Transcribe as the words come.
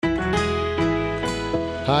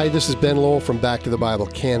Hi, this is Ben Lowell from Back to the Bible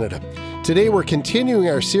Canada. Today we're continuing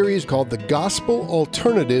our series called The Gospel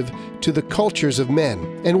Alternative to the Cultures of Men,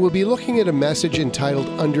 and we'll be looking at a message entitled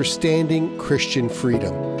Understanding Christian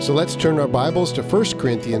Freedom. So let's turn our Bibles to 1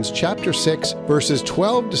 Corinthians chapter 6, verses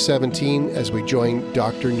 12 to 17 as we join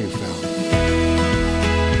Dr. Neufeld.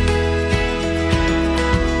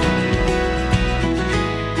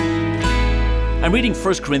 I'm reading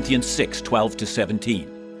 1 Corinthians 6, 12 to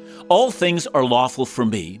 17. All things are lawful for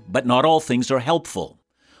me, but not all things are helpful.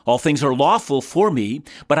 All things are lawful for me,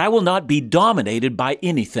 but I will not be dominated by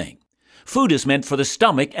anything. Food is meant for the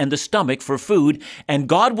stomach, and the stomach for food, and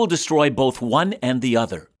God will destroy both one and the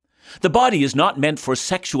other. The body is not meant for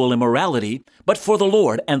sexual immorality, but for the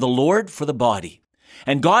Lord, and the Lord for the body.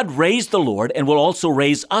 And God raised the Lord, and will also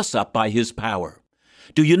raise us up by his power.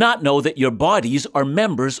 Do you not know that your bodies are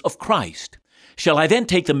members of Christ? Shall I then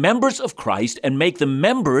take the members of Christ and make them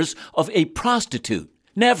members of a prostitute?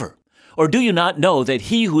 Never. Or do you not know that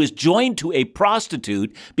he who is joined to a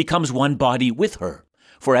prostitute becomes one body with her?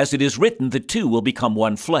 For as it is written, the two will become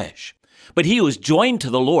one flesh. But he who is joined to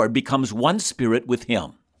the Lord becomes one spirit with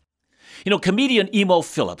him. Comedian Emo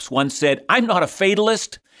Phillips once said, "I'm not a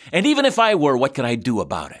fatalist, and even if I were, what could I do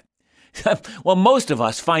about it?" Well, most of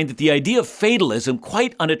us find that the idea of fatalism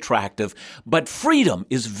quite unattractive, but freedom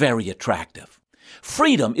is very attractive.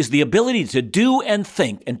 Freedom is the ability to do and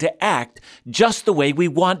think and to act just the way we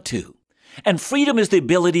want to. And freedom is the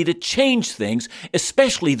ability to change things,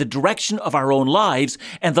 especially the direction of our own lives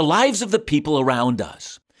and the lives of the people around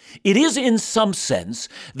us. It is, in some sense,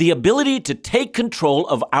 the ability to take control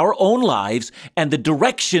of our own lives and the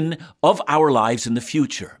direction of our lives in the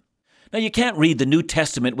future. Now, you can't read the New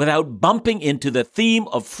Testament without bumping into the theme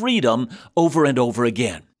of freedom over and over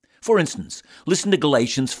again. For instance, listen to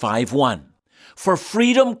Galatians 5:1. For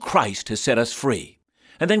freedom, Christ has set us free.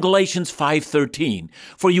 And then Galatians 5:13.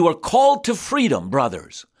 For you are called to freedom,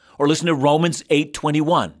 brothers. Or listen to Romans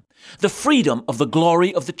 8:21. The freedom of the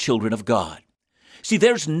glory of the children of God. See,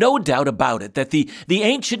 there's no doubt about it that the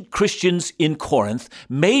ancient Christians in Corinth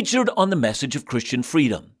majored on the message of Christian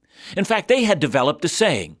freedom. In fact, they had developed a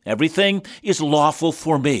saying, everything is lawful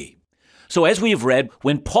for me. So as we have read,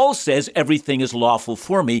 when Paul says everything is lawful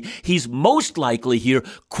for me, he's most likely here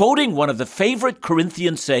quoting one of the favorite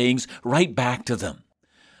Corinthian sayings right back to them.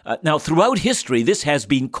 Now, throughout history, this has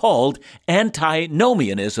been called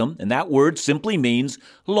antinomianism, and that word simply means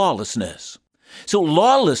lawlessness. So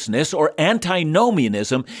lawlessness or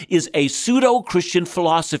antinomianism is a pseudo-Christian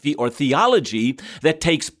philosophy or theology that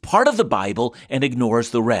takes part of the Bible and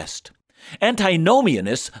ignores the rest.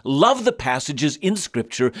 Antinomianists love the passages in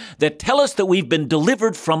Scripture that tell us that we've been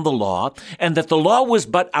delivered from the law and that the law was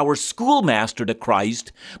but our schoolmaster to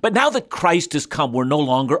Christ, but now that Christ has come, we're no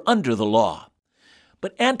longer under the law.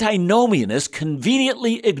 But antinomianists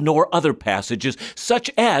conveniently ignore other passages,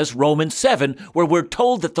 such as Romans 7, where we're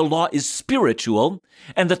told that the law is spiritual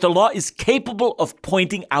and that the law is capable of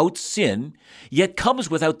pointing out sin, yet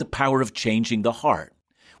comes without the power of changing the heart.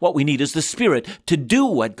 What we need is the Spirit to do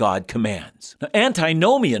what God commands. Now,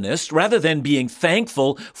 antinomianists, rather than being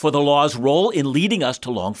thankful for the law's role in leading us to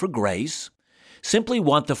long for grace, simply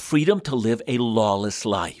want the freedom to live a lawless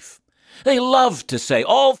life. They love to say,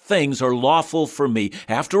 all things are lawful for me.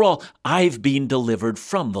 After all, I've been delivered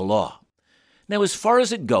from the law. Now, as far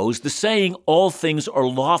as it goes, the saying, all things are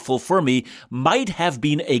lawful for me, might have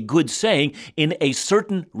been a good saying in a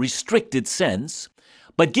certain restricted sense,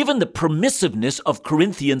 but given the permissiveness of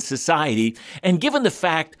Corinthian society, and given the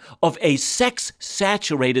fact of a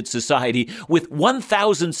sex-saturated society with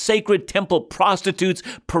 1,000 sacred temple prostitutes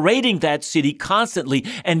parading that city constantly,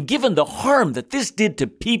 and given the harm that this did to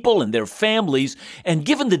people and their families, and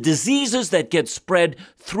given the diseases that get spread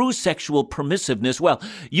through sexual permissiveness, well,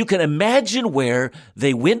 you can imagine where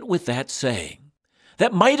they went with that saying.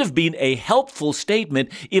 That might have been a helpful statement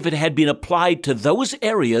if it had been applied to those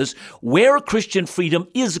areas where Christian freedom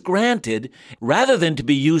is granted, rather than to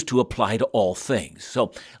be used to apply to all things.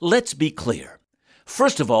 So let's be clear.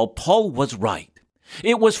 First of all, Paul was right.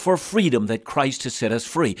 It was for freedom that Christ has set us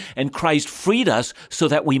free, and Christ freed us so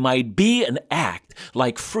that we might be and act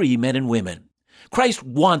like free men and women. Christ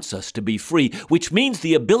wants us to be free, which means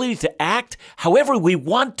the ability to act however we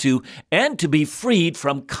want to and to be freed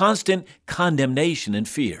from constant condemnation and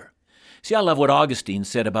fear. See, I love what Augustine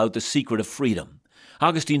said about the secret of freedom.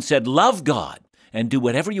 Augustine said, love God and do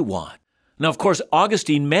whatever you want. Now, of course,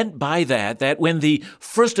 Augustine meant by that when the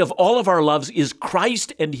first of all of our loves is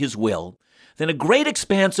Christ and his will, then a great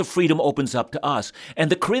expanse of freedom opens up to us.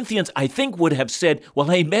 And the Corinthians, I think, would have said,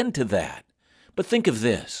 well, amen to that. But think of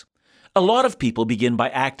this. A lot of people begin by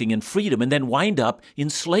acting in freedom and then wind up in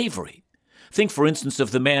slavery. Think, for instance,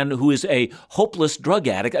 of the man who is a hopeless drug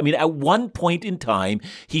addict. I mean, at one point in time,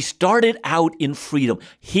 he started out in freedom.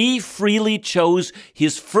 He freely chose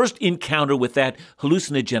his first encounter with that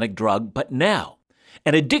hallucinogenic drug, but now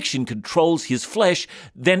an addiction controls his flesh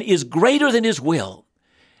that is greater than his will.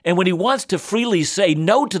 And when he wants to freely say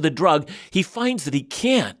no to the drug, he finds that he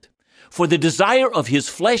can't. For the desire of his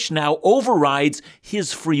flesh now overrides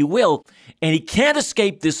his free will, and he can't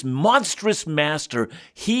escape this monstrous master.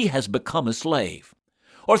 He has become a slave.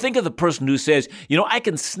 Or think of the person who says, I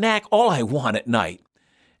can snack all I want at night.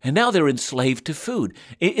 And now they're enslaved to food.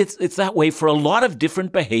 It's that way for a lot of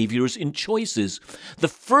different behaviors and choices. The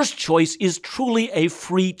first choice is truly a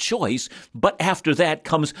free choice, but after that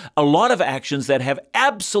comes a lot of actions that have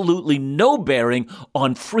absolutely no bearing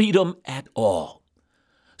on freedom at all.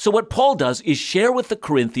 So what Paul does is share with the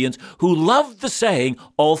Corinthians, who love the saying,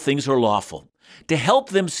 all things are lawful, to help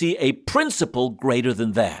them see a principle greater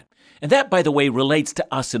than that. And that, by the way, relates to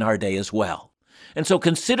us in our day as well. And so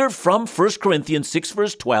consider from 1 Corinthians 6,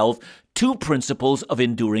 verse 12, two principles of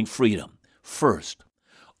enduring freedom. First,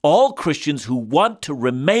 all Christians who want to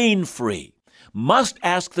remain free must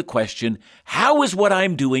ask the question, how is what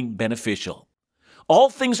I'm doing beneficial? All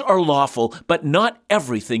things are lawful, but not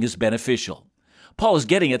everything is beneficial. Paul is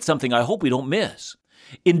getting at something I hope we don't miss.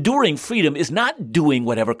 Enduring freedom is not doing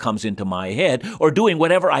whatever comes into my head or doing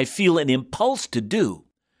whatever I feel an impulse to do.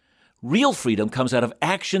 Real freedom comes out of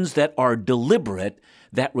actions that are deliberate,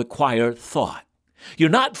 that require thought. You're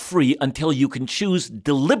not free until you can choose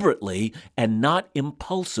deliberately and not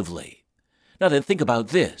impulsively. Now then, think about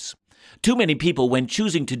this. Too many people, when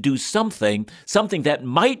choosing to do something that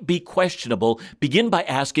might be questionable, begin by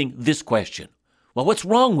asking this question. Well, what's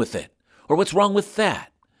wrong with it? Or what's wrong with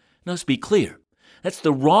that? Now, let's be clear. That's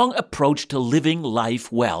the wrong approach to living life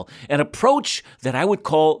well, an approach that I would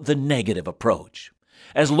call the negative approach.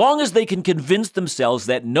 As long as they can convince themselves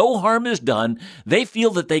that no harm is done, they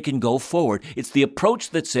feel that they can go forward. It's the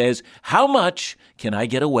approach that says, how much can I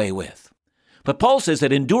get away with? But Paul says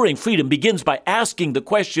that enduring freedom begins by asking the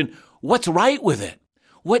question, what's right with it?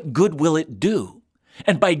 What good will it do?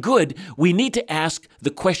 And by good, we need to ask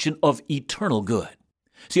the question of eternal good.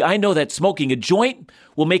 See, I know that smoking a joint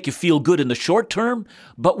will make you feel good in the short term,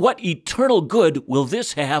 but what eternal good will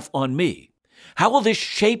this have on me? How will this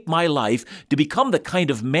shape my life to become the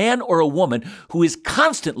kind of man or a woman who is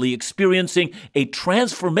constantly experiencing a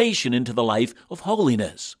transformation into the life of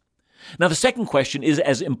holiness? Now, the second question is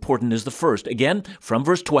as important as the first. Again, from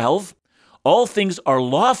verse 12, all things are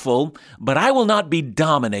lawful, but I will not be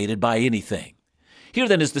dominated by anything. Here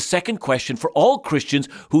then is the second question for all Christians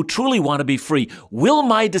who truly want to be free. Will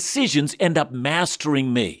my decisions end up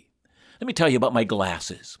mastering me? Let me tell you about my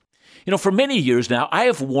glasses. For many years now, I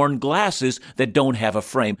have worn glasses that don't have a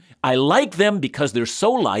frame. I like them because they're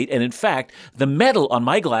so light, and in fact, the metal on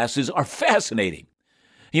my glasses are fascinating.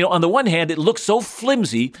 On the one hand, it looks so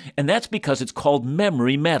flimsy, and that's because it's called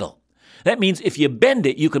memory metal. That means if you bend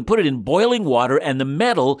it, you can put it in boiling water, and the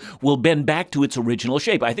metal will bend back to its original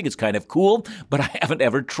shape. I think it's kind of cool, but I haven't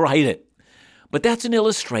ever tried it. But that's an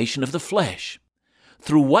illustration of the flesh.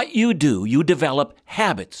 Through what you do, you develop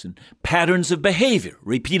habits and patterns of behavior.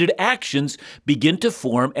 Repeated actions begin to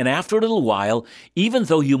form, and after a little while, even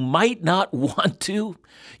though you might not want to,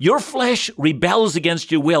 your flesh rebels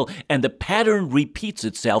against your will, and the pattern repeats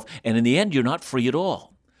itself, and in the end, you're not free at all.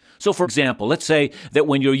 So, for example, let's say that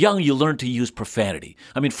when you're young, you learn to use profanity.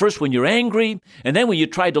 First when you're angry, and then when you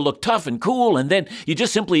try to look tough and cool, and then you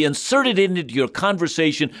just simply insert it into your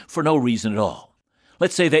conversation for no reason at all.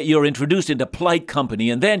 Let's say that you're introduced into polite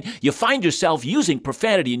company, and then you find yourself using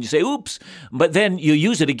profanity, and you say, oops, but then you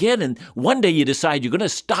use it again, and one day you decide you're going to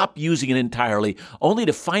stop using it entirely, only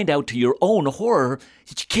to find out to your own horror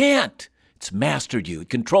that you can't. It's mastered you. It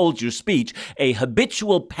controls your speech. A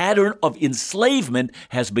habitual pattern of enslavement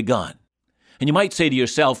has begun. And you might say to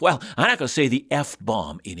yourself, well, I'm not going to say the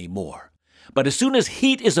F-bomb anymore. But as soon as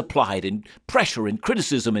heat is applied and pressure and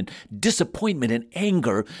criticism and disappointment and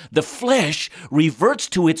anger, the flesh reverts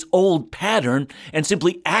to its old pattern and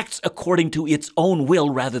simply acts according to its own will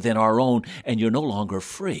rather than our own, and you're no longer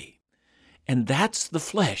free. And that's the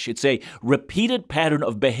flesh. It's a repeated pattern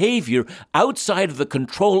of behavior outside of the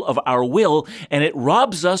control of our will, and it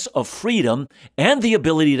robs us of freedom and the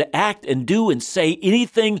ability to act and do and say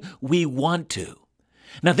anything we want to.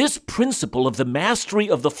 Now, this principle of the mastery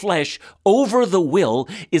of the flesh over the will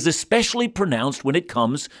is especially pronounced when it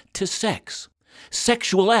comes to sex.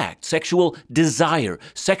 Sexual act, sexual desire,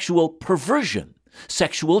 sexual perversion,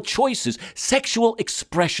 sexual choices, sexual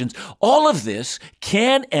expressions, all of this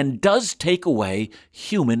can and does take away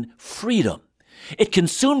human freedom. It can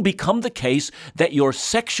soon become the case that your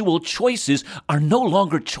sexual choices are no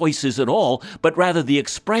longer choices at all, but rather the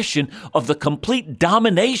expression of the complete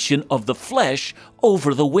domination of the flesh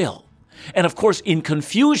over the will. And of course, in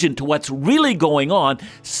confusion to what's really going on,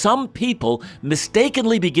 some people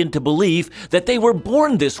mistakenly begin to believe that they were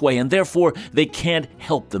born this way and therefore they can't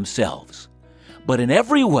help themselves. But in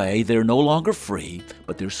every way, they're no longer free,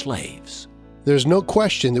 but they're slaves. There's no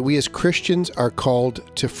question that we as Christians are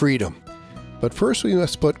called to freedom. But first we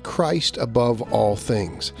must put Christ above all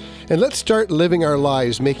things. And let's start living our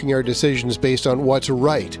lives, making our decisions based on what's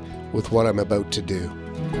right with what I'm about to do.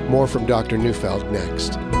 More from Dr. Neufeld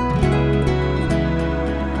next.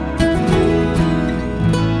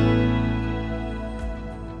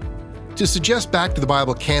 To suggest Back to the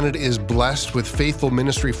Bible Canada is blessed with faithful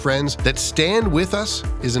ministry friends that stand with us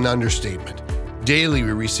is an understatement. Daily,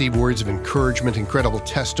 we receive words of encouragement, incredible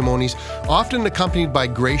testimonies, often accompanied by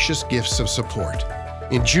gracious gifts of support.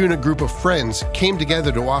 In June, a group of friends came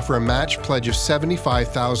together to offer a match pledge of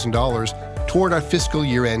 $75,000 toward our fiscal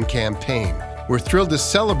year-end campaign. We're thrilled to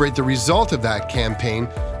celebrate the result of that campaign,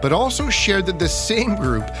 but also shared that the same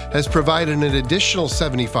group has provided an additional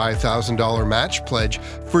 $75,000 match pledge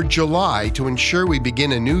for July to ensure we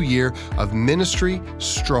begin a new year of ministry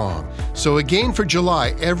strong. So again, for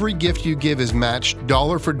July, every gift you give is matched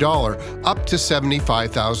dollar for dollar up to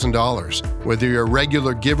 $75,000. Whether you're a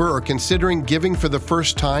regular giver or considering giving for the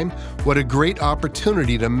first time, what a great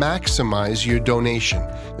opportunity to maximize your donation.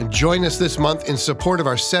 And join us this month in support of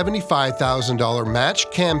our $75,000 match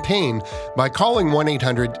campaign by calling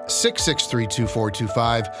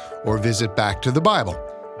 1-800-663-2425 or visit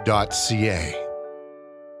backtothebible.ca.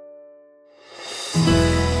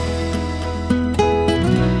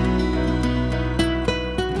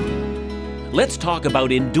 Let's talk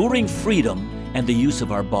about enduring freedom and the use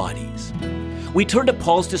of our bodies. We turn to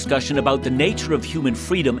Paul's discussion about the nature of human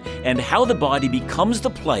freedom and how the body becomes the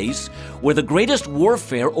place where the greatest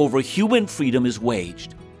warfare over human freedom is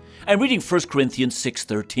waged. I'm reading 1 Corinthians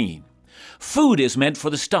 6:13. Food is meant for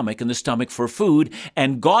the stomach and the stomach for food,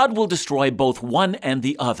 and God will destroy both one and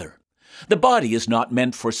the other. The body is not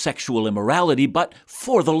meant for sexual immorality, but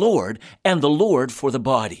for the Lord, and the Lord for the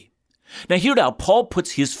body. Now here Paul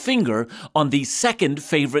puts his finger on the second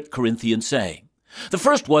favorite Corinthian saying. The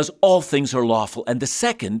first was, all things are lawful, and the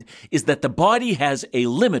second is that the body has a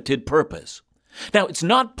limited purpose. Now, it's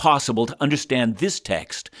not possible to understand this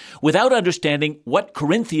text without understanding what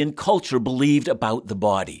Corinthian culture believed about the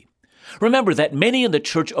body. Remember that many in the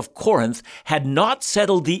church of Corinth had not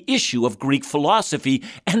settled the issue of Greek philosophy,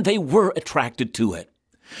 and they were attracted to it.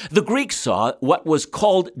 The Greeks saw what was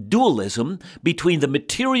called dualism between the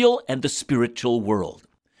material and the spiritual world.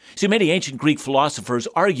 See, many ancient Greek philosophers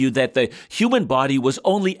argued that the human body was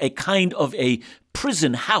only a kind of a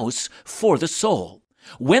prison house for the soul.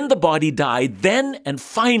 When the body died, then and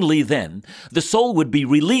finally then, the soul would be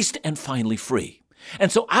released and finally free.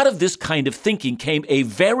 And so out of this kind of thinking came a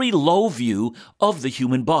very low view of the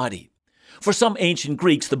human body. For some ancient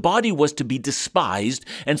Greeks, the body was to be despised,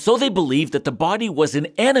 and so they believed that the body was an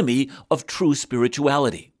enemy of true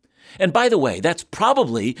spirituality. And by the way, that's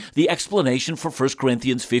probably the explanation for 1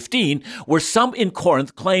 Corinthians 15, where some in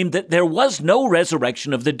Corinth claimed that there was no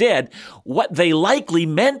resurrection of the dead. What they likely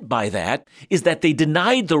meant by that is that they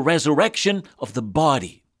denied the resurrection of the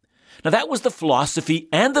body. Now, that was the philosophy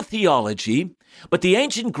and the theology, but the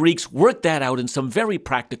ancient Greeks worked that out in some very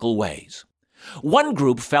practical ways. One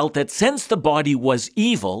group felt that since the body was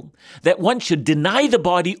evil, that one should deny the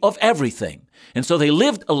body of everything, and so they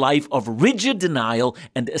lived a life of rigid denial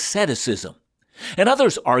and asceticism. And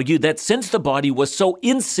others argued that since the body was so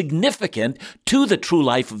insignificant to the true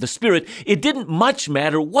life of the spirit, it didn't much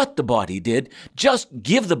matter what the body did, just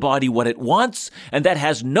give the body what it wants, and that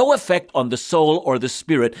has no effect on the soul or the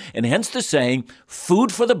spirit, and hence the saying,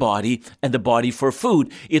 food for the body and the body for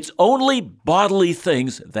food. It's only bodily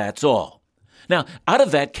things, that's all. Now, out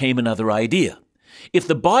of that came another idea. If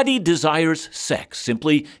the body desires sex,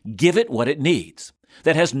 simply give it what it needs.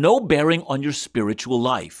 That has no bearing on your spiritual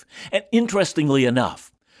life. And interestingly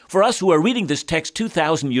enough, for us who are reading this text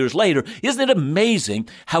 2,000 years later, isn't it amazing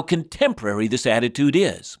how contemporary this attitude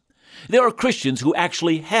is? There are Christians who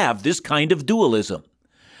actually have this kind of dualism.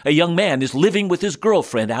 A young man is living with his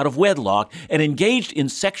girlfriend out of wedlock and engaged in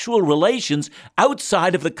sexual relations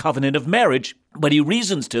outside of the covenant of marriage, but he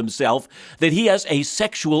reasons to himself that he has a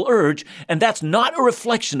sexual urge, and that's not a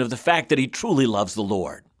reflection of the fact that he truly loves the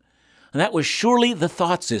Lord. And that was surely the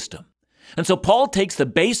thought system. And so Paul takes the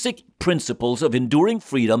basic principles of enduring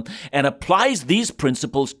freedom and applies these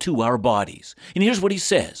principles to our bodies. And here's what he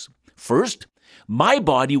says. First, my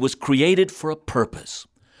body was created for a purpose.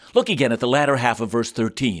 Look again at the latter half of verse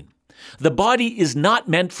 13. The body is not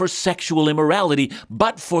meant for sexual immorality,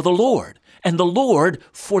 but for the Lord, and the Lord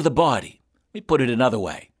for the body. Let me put it another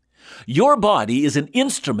way. Your body is an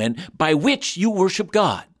instrument by which you worship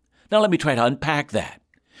God. Now let me try to unpack that.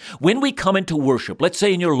 When we come into worship, let's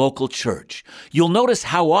say in your local church, you'll notice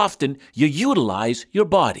how often you utilize your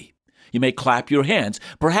body. You may clap your hands.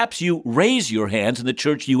 Perhaps you raise your hands in the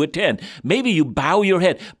church you attend. Maybe you bow your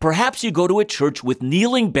head. Perhaps you go to a church with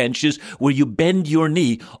kneeling benches where you bend your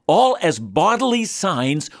knee, all as bodily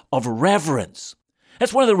signs of reverence.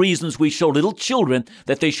 That's one of the reasons we show little children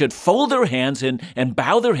that they should fold their hands and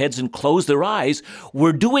bow their heads and close their eyes.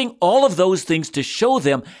 We're doing all of those things to show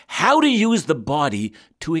them how to use the body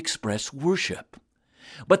to express worship.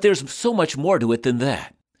 But there's so much more to it than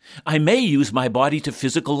that. I may use my body to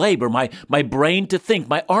physical labor, my brain to think,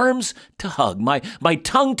 my arms to hug, my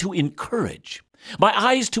tongue to encourage, my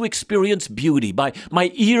eyes to experience beauty,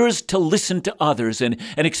 my ears to listen to others and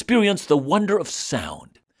experience the wonder of sound.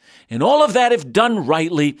 And all of that, if done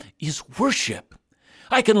rightly, is worship.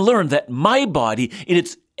 I can learn that my body, in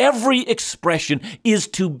its every expression, is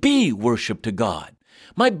to be worship to God.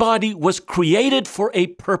 My body was created for a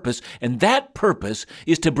purpose, and that purpose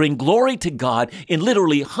is to bring glory to God in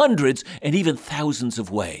literally hundreds and even thousands of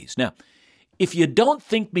ways. Now, if you don't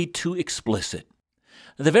think me too explicit,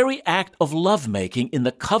 the very act of lovemaking in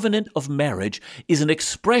the covenant of marriage is an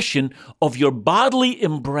expression of your bodily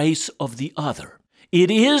embrace of the other. It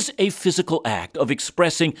is a physical act of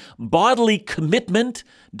expressing bodily commitment,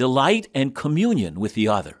 delight, and communion with the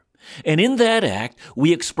other. And in that act,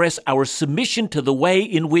 we express our submission to the way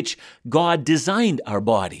in which God designed our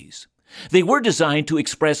bodies. They were designed to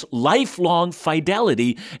express lifelong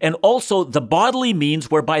fidelity and also the bodily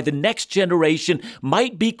means whereby the next generation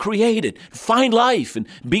might be created, find life, and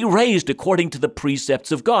be raised according to the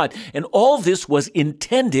precepts of God. And all this was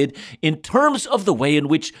intended in terms of the way in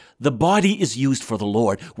which the body is used for the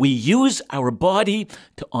Lord. We use our body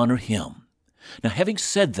to honor Him. Now, having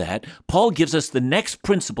said that, Paul gives us the next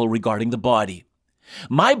principle regarding the body.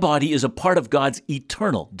 My body is a part of God's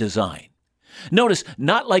eternal design. Notice,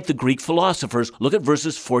 not like the Greek philosophers, look at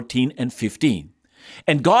verses 14 and 15.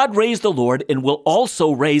 And God raised the Lord and will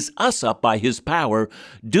also raise us up by His power.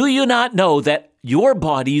 Do you not know that your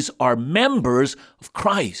bodies are members of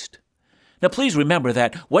Christ? Now, please remember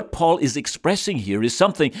that what Paul is expressing here is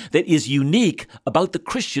something that is unique about the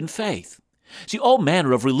Christian faith. See, all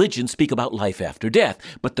manner of religions speak about life after death,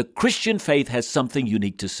 but the Christian faith has something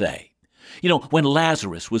unique to say. You know, when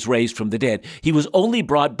Lazarus was raised from the dead, he was only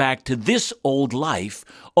brought back to this old life,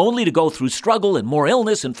 only to go through struggle and more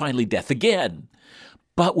illness and finally death again.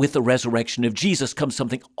 But with the resurrection of Jesus comes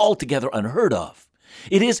something altogether unheard of.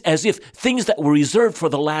 It is as if things that were reserved for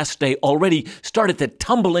the last day already started to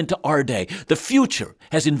tumble into our day. The future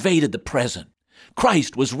has invaded the present.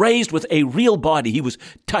 Christ was raised with a real body. He was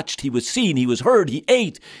touched, he was seen, he was heard, he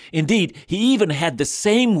ate. Indeed, he even had the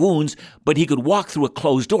same wounds, but he could walk through a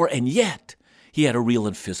closed door, and yet he had a real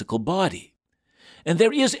and physical body. And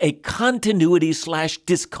there is a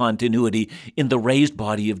continuity/discontinuity in the raised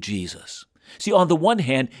body of Jesus. See, on the one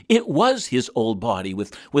hand, it was his old body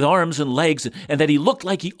with arms and legs, and that he looked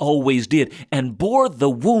like he always did, and bore the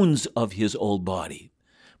wounds of his old body.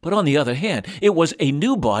 But on the other hand, it was a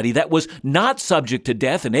new body that was not subject to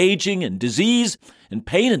death and aging and disease and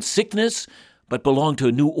pain and sickness, but belonged to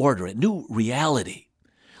a new order, a new reality.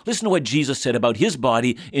 Listen to what Jesus said about his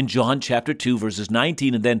body in John chapter 2, verses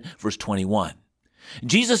 19 and then verse 21.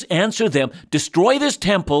 Jesus answered them, "Destroy this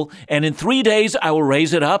temple, and in 3 days I will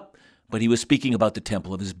raise it up." But he was speaking about the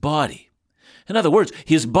temple of his body. In other words,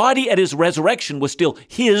 his body at his resurrection was still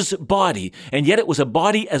his body, and yet it was a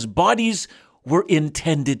body as bodies were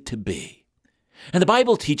intended to be. And the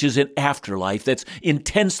Bible teaches an afterlife that's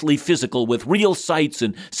intensely physical with real sights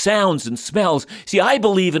and sounds and smells. See, I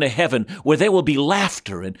believe in a heaven where there will be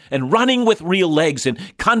laughter and running with real legs and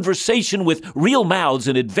conversation with real mouths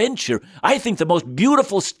and adventure. I think the most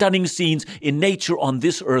beautiful, stunning scenes in nature on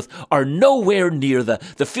this earth are nowhere near the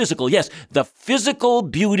physical, yes, the physical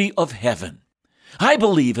beauty of heaven. I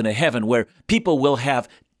believe in a heaven where people will have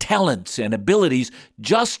talents and abilities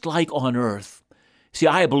just like on earth. See,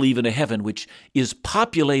 I believe in a heaven which is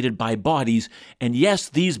populated by bodies, and yes,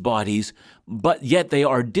 these bodies, but yet they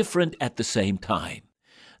are different at the same time.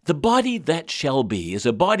 The body that shall be is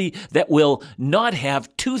a body that will not have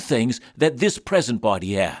two things that this present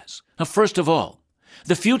body has. Now, first of all,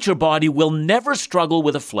 the future body will never struggle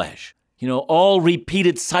with the flesh. You know, all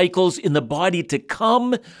repeated cycles in the body to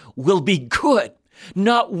come will be good.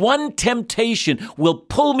 Not one temptation will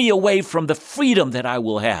pull me away from the freedom that I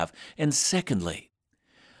will have. And secondly,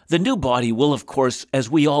 The new body will, of course, as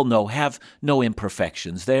we all know, have no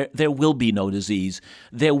imperfections. There will be no disease.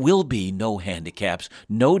 There will be no handicaps.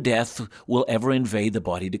 No death will ever invade the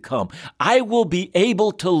body to come. I will be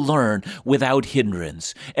able to learn without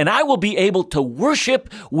hindrance, and I will be able to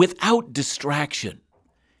worship without distraction.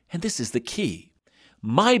 And this is the key.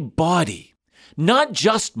 My body, not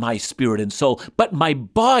just my spirit and soul, but my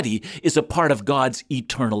body is a part of God's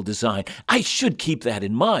eternal design. I should keep that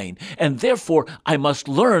in mind, and therefore I must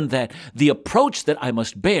learn that the approach that I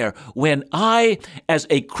must bear when I, as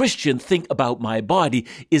a Christian, think about my body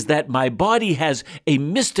is that my body has a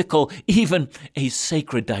mystical, even a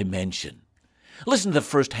sacred dimension. Listen to the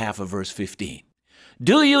first half of verse 15.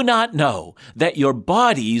 Do you not know that your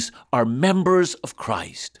bodies are members of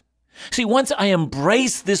Christ? See, once I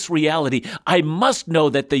embrace this reality, I must know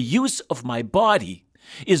that the use of my body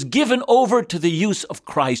is given over to the use of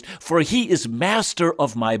Christ, for He is master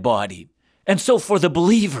of my body. And so for the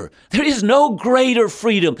believer, there is no greater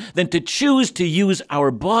freedom than to choose to use our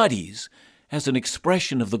bodies as an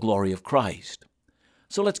expression of the glory of Christ.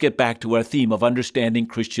 So let's get back to our theme of understanding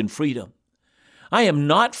Christian freedom. I am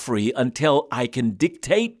not free until I can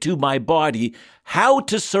dictate to my body how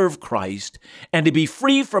to serve Christ and to be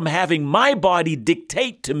free from having my body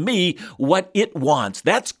dictate to me what it wants.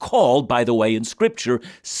 That's called, by the way, in Scripture,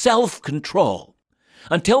 self-control.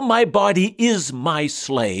 Until my body is my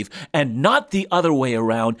slave and not the other way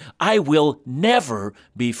around, I will never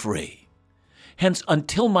be free. Hence,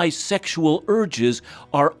 until my sexual urges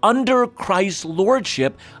are under Christ's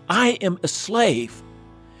lordship, I am a slave.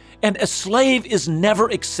 And a slave is never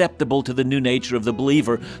acceptable to the new nature of the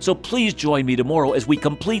believer. So please join me tomorrow as we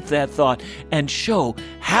complete that thought and show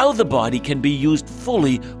how the body can be used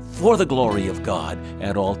fully for the glory of God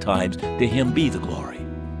at all times. To Him be the glory.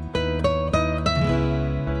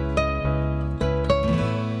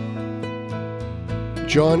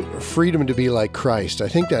 John, freedom to be like Christ. I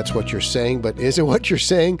think that's what you're saying, but is it what you're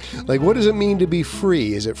saying? Like, what does it mean to be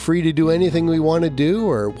free? Is it free to do anything we want to do,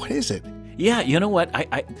 or what is it? Yeah, you know what?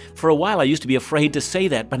 I for a while I used to be afraid to say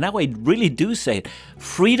that, but now I really do say it.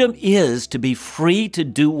 Freedom is to be free to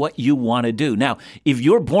do what you want to do. Now, if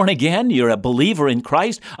you're born again, you're a believer in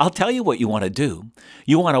Christ, I'll tell you what you want to do.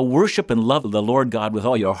 You want to worship and love the Lord God with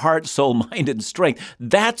all your heart, soul, mind, and strength.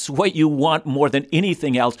 That's what you want more than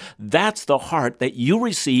anything else. That's the heart that you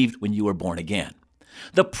received when you were born again.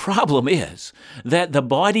 The problem is that the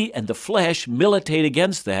body and the flesh militate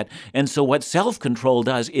against that, and so what self-control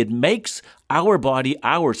does, it makes our body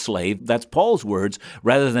our slave, that's Paul's words,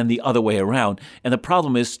 rather than the other way around. And the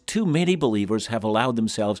problem is too many believers have allowed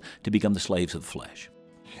themselves to become the slaves of the flesh.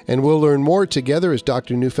 And we'll learn more together as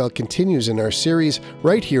Dr. Neufeld continues in our series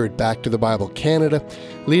right here at Back to the Bible Canada,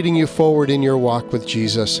 leading you forward in your walk with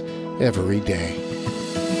Jesus every day.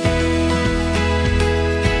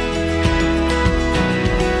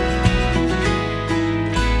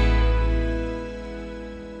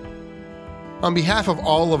 On behalf of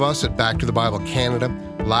all of us at Back to the Bible Canada,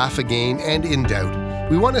 Laugh Again, and In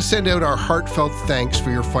Doubt, we want to send out our heartfelt thanks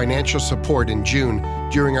for your financial support in June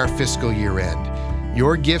during our fiscal year end.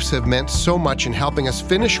 Your gifts have meant so much in helping us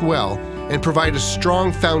finish well and provide a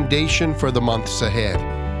strong foundation for the months ahead.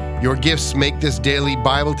 Your gifts make this daily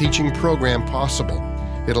Bible teaching program possible.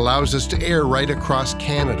 It allows us to air right across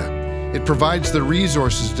Canada. It provides the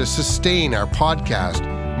resources to sustain our podcast,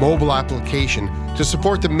 mobile application, to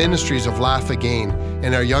support the ministries of Laugh Again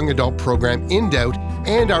and our young adult program In Doubt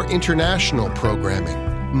and our international programming.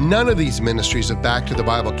 None of these ministries of Back to the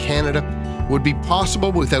Bible Canada would be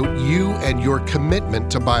possible without you and your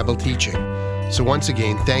commitment to Bible teaching. So once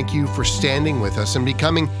again, thank you for standing with us and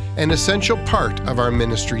becoming an essential part of our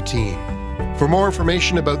ministry team. For more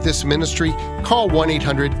information about this ministry, call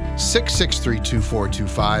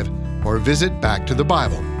 1-800-663-2425 or visit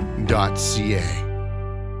backtothebible.ca.